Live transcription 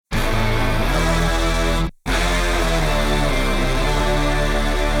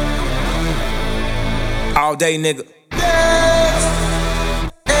All day, nigga.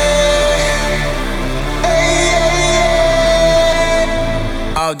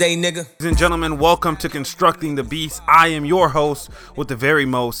 All day, nigga. Ladies and gentlemen, welcome to Constructing the Beast. I am your host with the very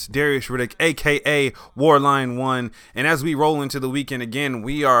most, Darius Riddick, aka Warline 1. And as we roll into the weekend again,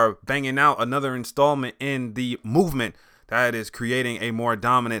 we are banging out another installment in the movement that is creating a more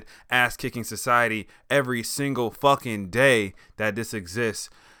dominant, ass-kicking society every single fucking day that this exists.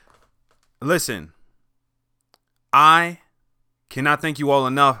 Listen, I cannot thank you all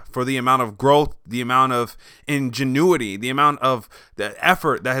enough for the amount of growth, the amount of ingenuity, the amount of the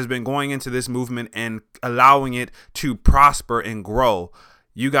effort that has been going into this movement and allowing it to prosper and grow.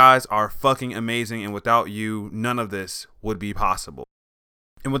 You guys are fucking amazing, and without you, none of this would be possible.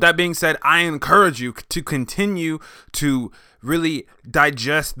 And with that being said, I encourage you to continue to really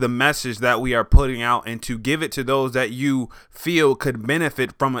digest the message that we are putting out and to give it to those that you feel could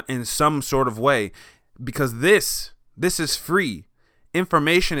benefit from it in some sort of way, because this is free.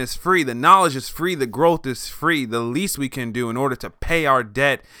 Information is free. The knowledge is free. The growth is free. The least we can do in order to pay our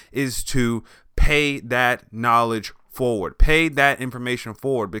debt is to pay that knowledge forward. Pay that information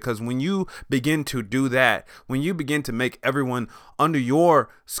forward, because when you begin to do that, when you begin to make everyone under your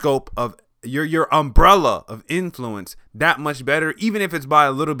scope of your umbrella of influence that much better, even if it's by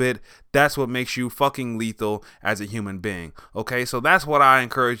a little bit, that's what makes you fucking lethal as a human being. Okay, so that's what I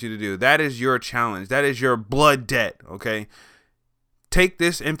encourage you to do. That is your challenge. That is your blood debt. Okay, take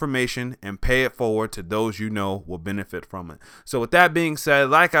this information and pay it forward to those you know will benefit from it. So with that being said,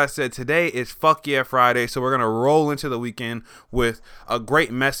 like I said, today is Fuck Yeah Friday. So we're going to roll into the weekend with a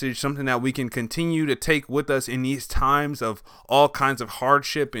great message, something that we can continue to take with us in these times of all kinds of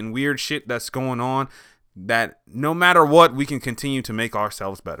hardship and weird shit that's going on, that no matter what, we can continue to make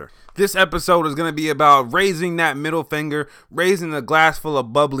ourselves better. This episode is going to be about raising that middle finger, raising a glass full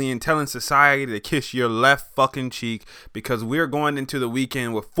of bubbly, and telling society to kiss your left fucking cheek, because we're going into the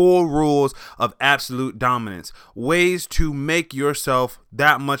weekend with 4 rules of absolute dominance, ways to make yourself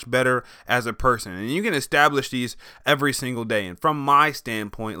that much better as a person. And you can establish these every single day. And from my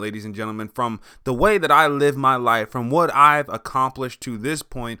standpoint, ladies and gentlemen, from the way that I live my life, from what I've accomplished to this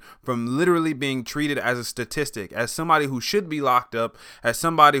point, from literally being treated as a statistic, as somebody who should be locked up, as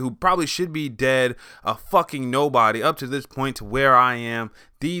somebody who probably should be dead, a fucking nobody, up to this point to where I am.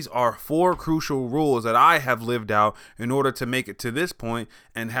 These are 4 crucial rules that I have lived out in order to make it to this point.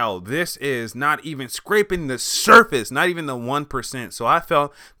 And hell, this is not even scraping the surface, not even the 1%. So I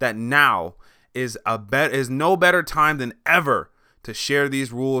felt that now is no better time than ever to share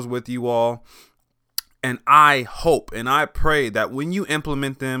these rules with you all. And I hope and I pray that when you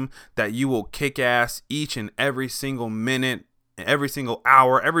implement them, that you will kick ass each and every single minute, every single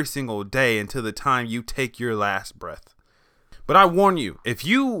hour, every single day until the time you take your last breath. But I warn you, if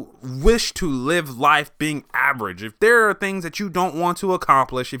you wish to live life being average, if there are things that you don't want to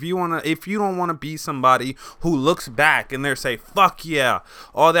accomplish, if you don't want to be somebody who looks back and they say, fuck yeah,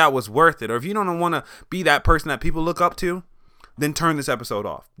 all that was worth it, or if you don't want to be that person that people look up to, then turn this episode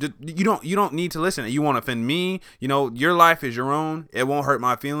off. You don't need to listen. You won't offend me. You know, your life is your own. It won't hurt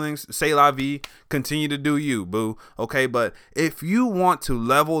my feelings. C'est la vie. Continue to do you, boo. Okay, but if you want to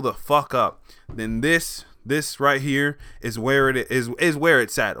level the fuck up, then this right here is where it is where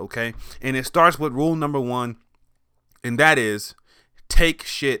it's at. Okay, and it starts with rule number 1, and that is take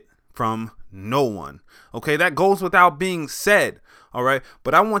shit from no one. Okay, that goes without being said. All right,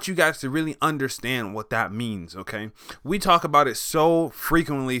 but I want you guys to really understand what that means. Okay, we talk about it so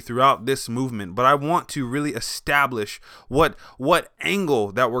frequently throughout this movement, but I want to really establish what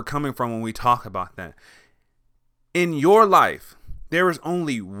angle that we're coming from when we talk about that. In your life, there is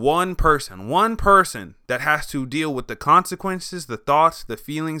only one person that has to deal with the consequences, the thoughts, the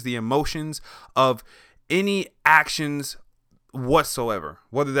feelings, the emotions of any actions whatsoever,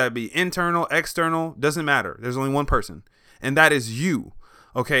 whether that be internal, external, doesn't matter. There's only one person, and that is you.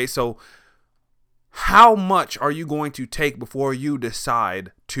 Okay, so how much are you going to take before you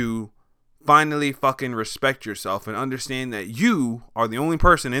decide to finally fucking respect yourself and understand that you are the only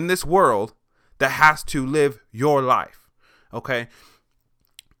person in this world that has to live your life? Okay,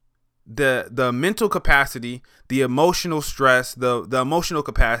 the mental capacity, the emotional stress, the emotional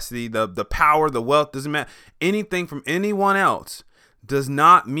capacity, the power, the wealth, doesn't matter. Anything from anyone else does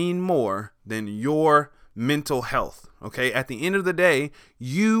not mean more than your mental health. Okay, at the end of the day,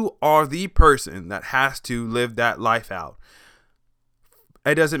 you are the person that has to live that life out.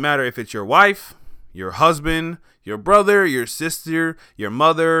 It doesn't matter if it's your wife, your husband, your brother, your sister, your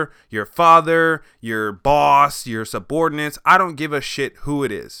mother, your father, your boss, your subordinates. I don't give a shit who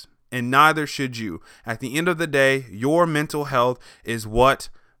it is, and neither should you. At the end of the day, your mental health is what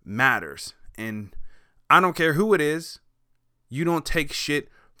matters. And I don't care who it is. You don't take shit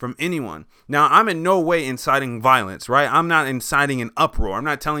from anyone. Now, I'm in no way inciting violence, right? I'm not inciting an uproar. I'm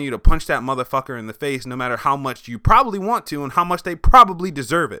not telling you to punch that motherfucker in the face no matter how much you probably want to and how much they probably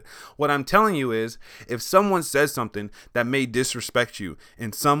deserve it. What I'm telling you is, if someone says something that may disrespect you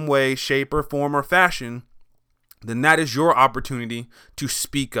in some way, shape, or form or fashion, then that is your opportunity to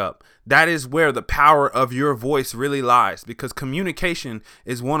speak up. That is where the power of your voice really lies, because communication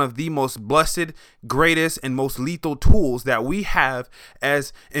is one of the most blessed, greatest, and most lethal tools that we have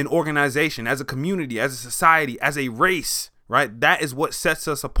as an organization, as a community, as a society, as a race, right? That is what sets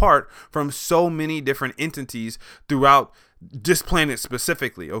us apart from so many different entities throughout this planet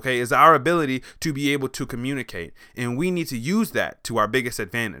specifically, okay, is our ability to be able to communicate. And we need to use that to our biggest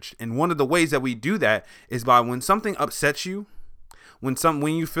advantage. And one of the ways that we do that is by, when something upsets you,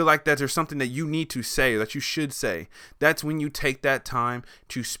 when you feel like that there's something that you need to say, that you should say, that's when you take that time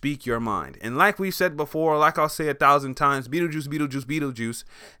to speak your mind. And like we said before, like I'll say 1,000 times, Beetlejuice, Beetlejuice, Beetlejuice,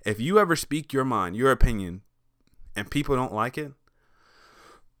 if you ever speak your mind, your opinion, and people don't like it,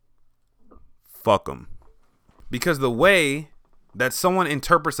 fuck them. Because the way that someone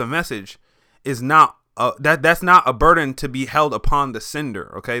interprets a message is not that's not a burden to be held upon the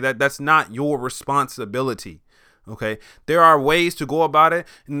sender. Okay, that's not your responsibility. Okay, there are ways to go about it,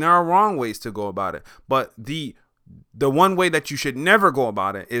 and there are wrong ways to go about it. But the one way that you should never go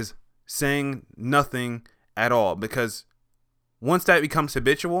about it is saying nothing at all, because once that becomes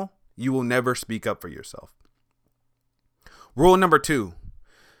habitual, you will never speak up for yourself. Rule number 2: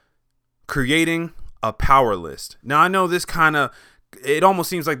 creating a power list. Now, I know this it almost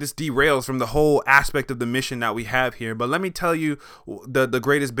seems like this derails from the whole aspect of the mission that we have here, but let me tell you the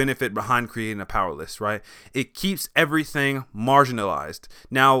greatest benefit behind creating a power list, right? It keeps everything marginalized.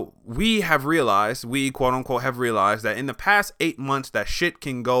 Now, we quote unquote have realized that in the past 8 months that shit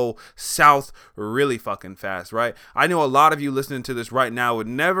can go south really fucking fast, right? I know a lot of you listening to this right now would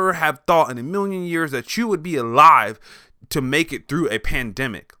never have thought in a million years that you would be alive to make it through a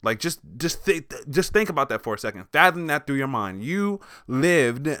pandemic. Like, just think about that for a second. Fathom that through your mind. You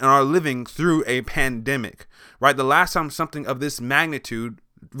lived and are living through a pandemic, right? The last time something of this magnitude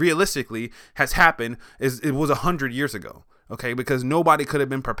realistically has happened it was 100 years ago. Okay, because nobody could have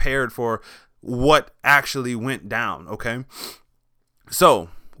been prepared for what actually went down. Okay, so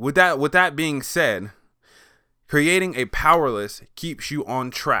with that being said, creating a power list keeps you on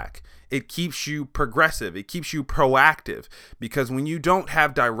track. It keeps you progressive. It keeps you proactive, because when you don't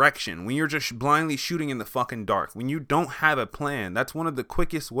have direction, when you're just blindly shooting in the fucking dark, when you don't have a plan, that's one of the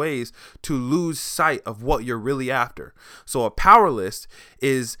quickest ways to lose sight of what you're really after. So a power list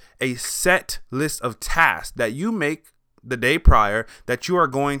is a set list of tasks that you make the day prior that you are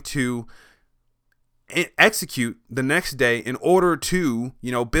going to execute the next day in order to,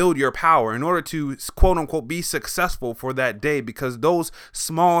 build your power, in order to quote unquote be successful for that day, because those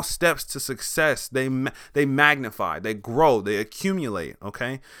small steps to success, they magnify, they grow, they accumulate.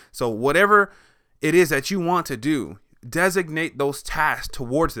 Okay. So whatever it is that you want to do, designate those tasks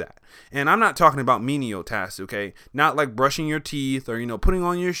towards that. And I'm not talking about menial tasks, okay? Not like brushing your teeth or, putting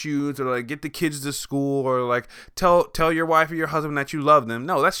on your shoes, or like get the kids to school, or like tell your wife or your husband that you love them.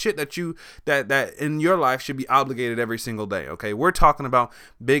 No, that's shit that in your life should be obligated every single day, okay? We're talking about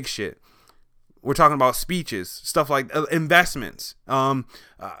big shit. We're talking about speeches, stuff like investments, going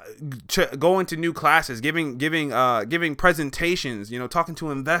to new classes, giving presentations, talking to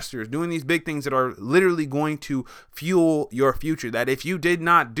investors, doing these big things that are literally going to fuel your future. That if you did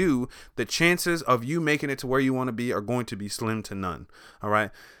not do, the chances of you making it to where you want to be are going to be slim to none. All right.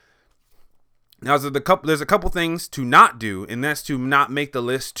 Now, there's a couple things to not do, and that's to not make the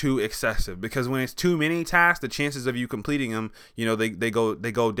list too excessive, because when it's too many tasks, the chances of you completing them, they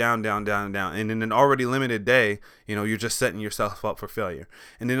go down, and in an already limited day, you're just setting yourself up for failure.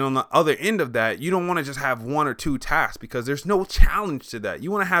 And then on the other end of that, you don't want to just have 1 or 2 tasks, because there's no challenge to that. You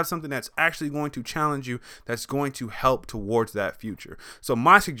want to have something that's actually going to challenge you, that's going to help towards that future. So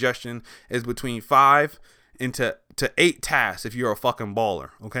my suggestion is between 5 to 8 tasks if you're a fucking baller,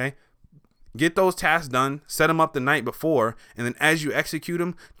 okay? Get those tasks done, set them up the night before, and then as you execute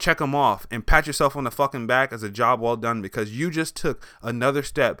them, check them off and pat yourself on the fucking back as a job well done, because you just took another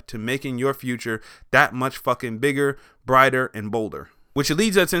step to making your future that much fucking bigger, brighter, and bolder. Which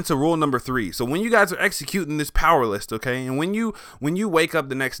leads us into rule number 3. So when you guys are executing this power list, okay, and when you wake up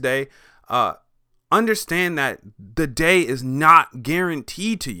the next day, understand that the day is not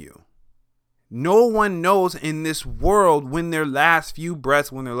guaranteed to you. No one knows in this world when their last few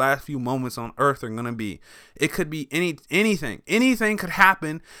breaths, when their last few moments on earth are going to be. It could be anything. Anything could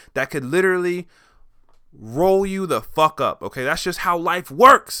happen that could literally roll you the fuck up. Okay, that's just how life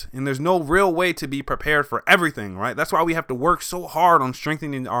works, and there's no real way to be prepared for everything, right? That's why we have to work so hard on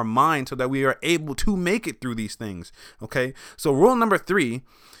strengthening our mind so that we are able to make it through these things. Okay, so rule number 3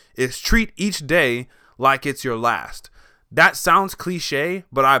 is treat each day like it's your last. That sounds cliche,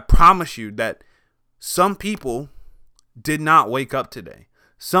 but I promise you that some people did not wake up today.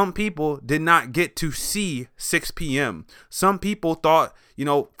 Some people did not get to see 6 p.m. Some people thought,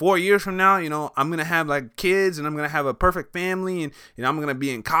 4 years from now, I'm going to have like kids and I'm going to have a perfect family and I'm going to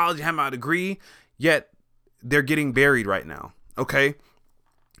be in college and have my degree. Yet they're getting buried right now. Okay.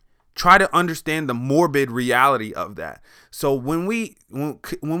 Try to understand the morbid reality of that. So when we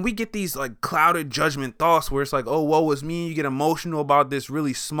get these like clouded judgment thoughts where it's like, oh, woe is me, you get emotional about this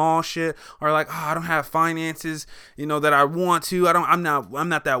really small shit, or like, oh, I don't have finances, that I want to. I'm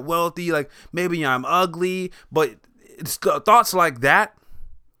not that wealthy. Like maybe I'm ugly, but it's thoughts like that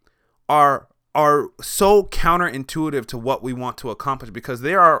are so counterintuitive to what we want to accomplish, because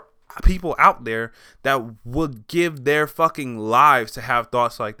there are people out there that would give their fucking lives to have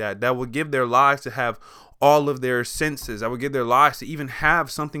thoughts like that would give their lives to have all of their senses, that would give their lives to even have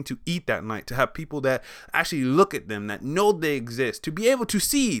something to eat that night, to have people that actually look at them, that know they exist, to be able to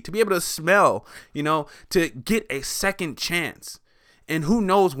see, to be able to smell, to get a second chance. And who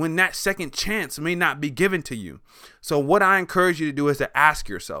knows when that second chance may not be given to you. So what I encourage you to do is to ask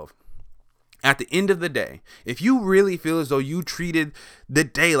yourself, at the end of the day, if you really feel as though you treated the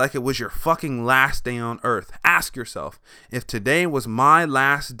day like it was your fucking last day on earth, ask yourself, if today was my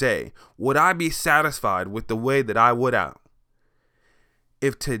last day, would I be satisfied with the way that I would out?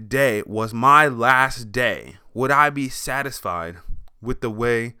 If today was my last day, would I be satisfied with the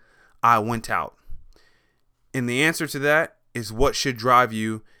way I went out? And the answer to that is what should drive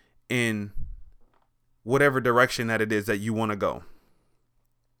you in whatever direction that it is that you want to go.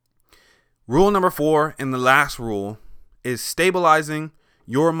 Rule number 4, and the last rule, is stabilizing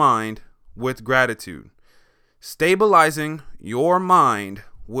your mind with gratitude. Stabilizing your mind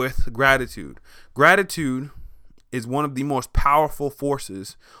with gratitude. Gratitude is one of the most powerful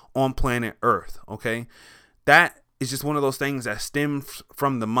forces on planet Earth, okay? That is just one of those things that stems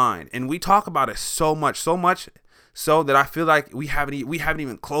from the mind. And we talk about it so much so that I feel like we haven't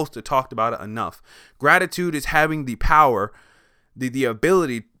even close to talked about it enough. Gratitude is having the power, the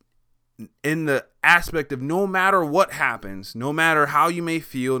ability, in the aspect of no matter what happens, no matter how you may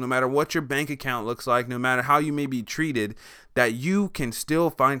feel, no matter what your bank account looks like, no matter how you may be treated, that you can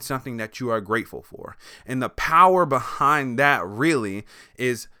still find something that you are grateful for. And the power behind that really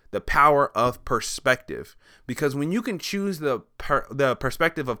is the power of perspective. Because when you can choose the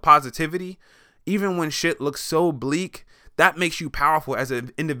perspective of positivity, even when shit looks so bleak, that makes you powerful as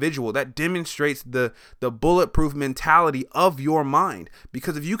an individual. That demonstrates the bulletproof mentality of your mind.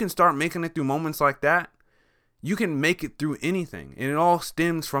 Because if you can start making it through moments like that, you can make it through anything. And it all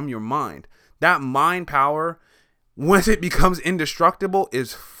stems from your mind. That mind power, once it becomes indestructible,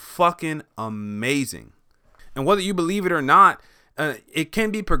 is fucking amazing. And whether you believe it or not, it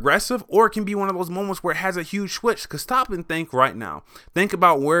can be progressive, or it can be one of those moments where it has a huge switch. Because stop and think right now. Think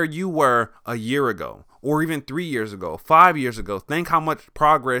about where you were a year ago, or even 3 years ago, 5 years ago. Think how much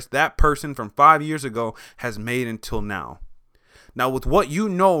progress that person from 5 years ago has made until now. Now, with what you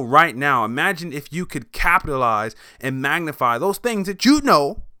know right now, imagine if you could capitalize and magnify those things that you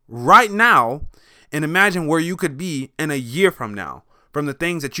know right now, and imagine where you could be in a year from now, from the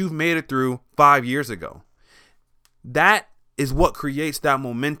things that you've made it through 5 years ago. That is what creates that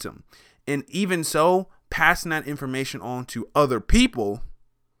momentum. And even so, passing that information on to other people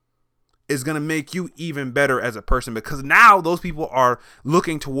is going to make you even better as a person, because now those people are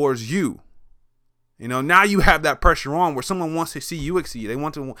looking towards you. Now you have that pressure on where someone wants to see you exceed. They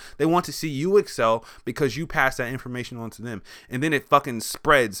want to see you excel because you pass that information on to them. And then it fucking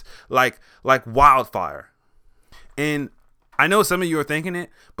spreads like wildfire. And I know some of you are thinking it,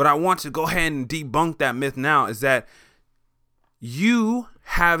 but I want to go ahead and debunk that myth now, is that you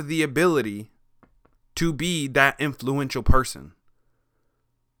have the ability to be that influential person.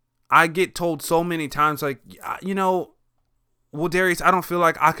 I get told so many times, like, well, Darius, I don't feel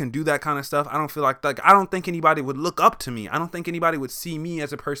like I can do that kind of stuff. I don't feel like I don't think anybody would look up to me. I don't think anybody would see me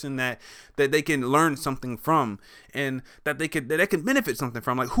as a person that they can learn something from, and that they can benefit something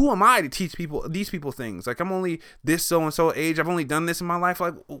from. Like, who am I to teach these people things? Like, I'm only this so-and-so age. I've only done this in my life.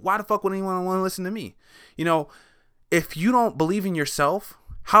 Like, why the fuck would anyone want to listen to me? If you don't believe in yourself,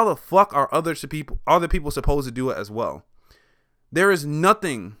 how the fuck are other people supposed to do it as well? There is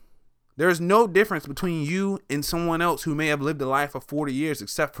nothing There's no difference between you and someone else who may have lived a life of 40 years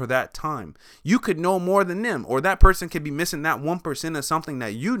except for that time. You could know more than them, or that person could be missing that 1% of something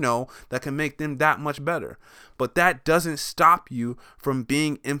that you know that can make them that much better. But that doesn't stop you from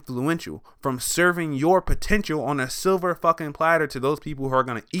being influential, from serving your potential on a silver fucking platter to those people who are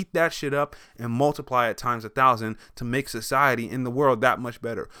going to eat that shit up and multiply it times 1,000 to make society in the world that much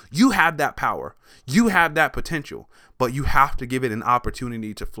better. You have that power. You have that potential, but you have to give it an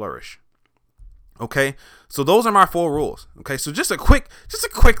opportunity to flourish. Okay, so those are my 4 rules. Okay, so just a quick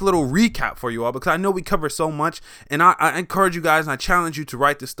little recap for you all, because I know we cover so much, and I encourage you guys and I challenge you to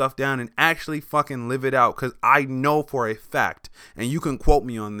write this stuff down and actually fucking live it out, because I know for a fact, and you can quote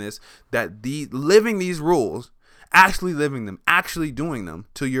me on this, that living these rules, actually living them, actually doing them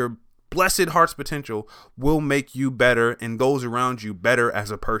to your blessed heart's potential will make you better and those around you better as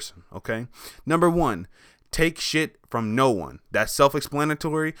a person. Okay, number 1. Take shit from no one. That's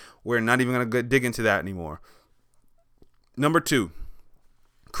self-explanatory. We're not even going to dig into that anymore. Number 2,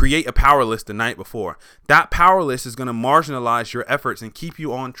 create a power list the night before. That power list is going to marginalize your efforts and keep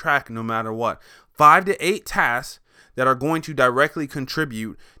you on track no matter what. 5 to 8 tasks that are going to directly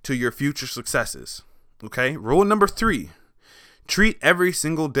contribute to your future successes. Okay? Rule number 3, treat every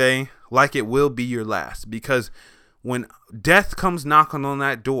single day like it will be your last, because when death comes knocking on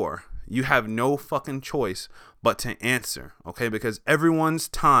that door, you have no fucking choice but to answer, okay? Because everyone's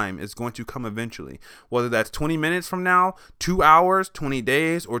time is going to come eventually. Whether that's 20 minutes from now, 2 hours, 20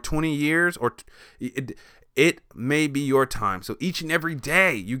 days, or 20 years, or it may be your time. So each and every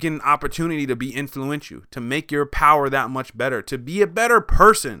day, you get an opportunity to be influential, to make your power that much better, to be a better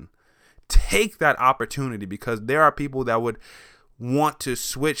person. Take that opportunity, because there are people that would want to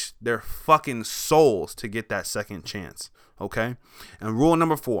switch their fucking souls to get that second chance. Okay. And rule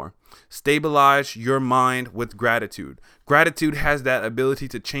number 4, stabilize your mind with gratitude. Gratitude has that ability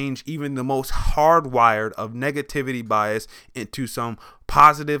to change even the most hardwired of negativity bias into some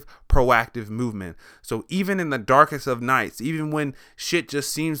positive, proactive movement. So even in the darkest of nights, even when shit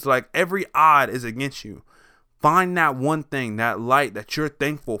just seems like every odd is against you, find that one thing, that light that you're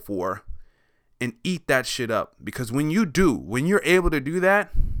thankful for, and eat that shit up. Because when you're able to do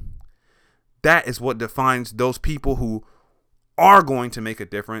that, that is what defines those people who are going to make a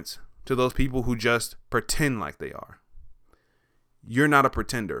difference to those people who just pretend like they are. You're not a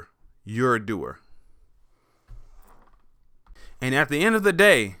pretender. You're a doer. And at the end of the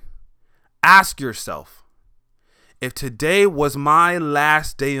day, ask yourself, if today was my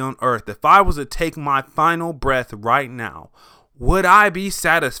last day on earth, if I was to take my final breath right now, would I be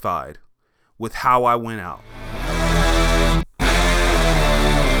satisfied with how I went out?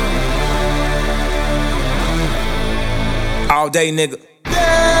 All day, nigga.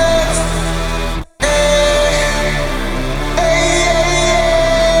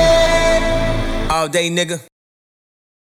 All day, nigga.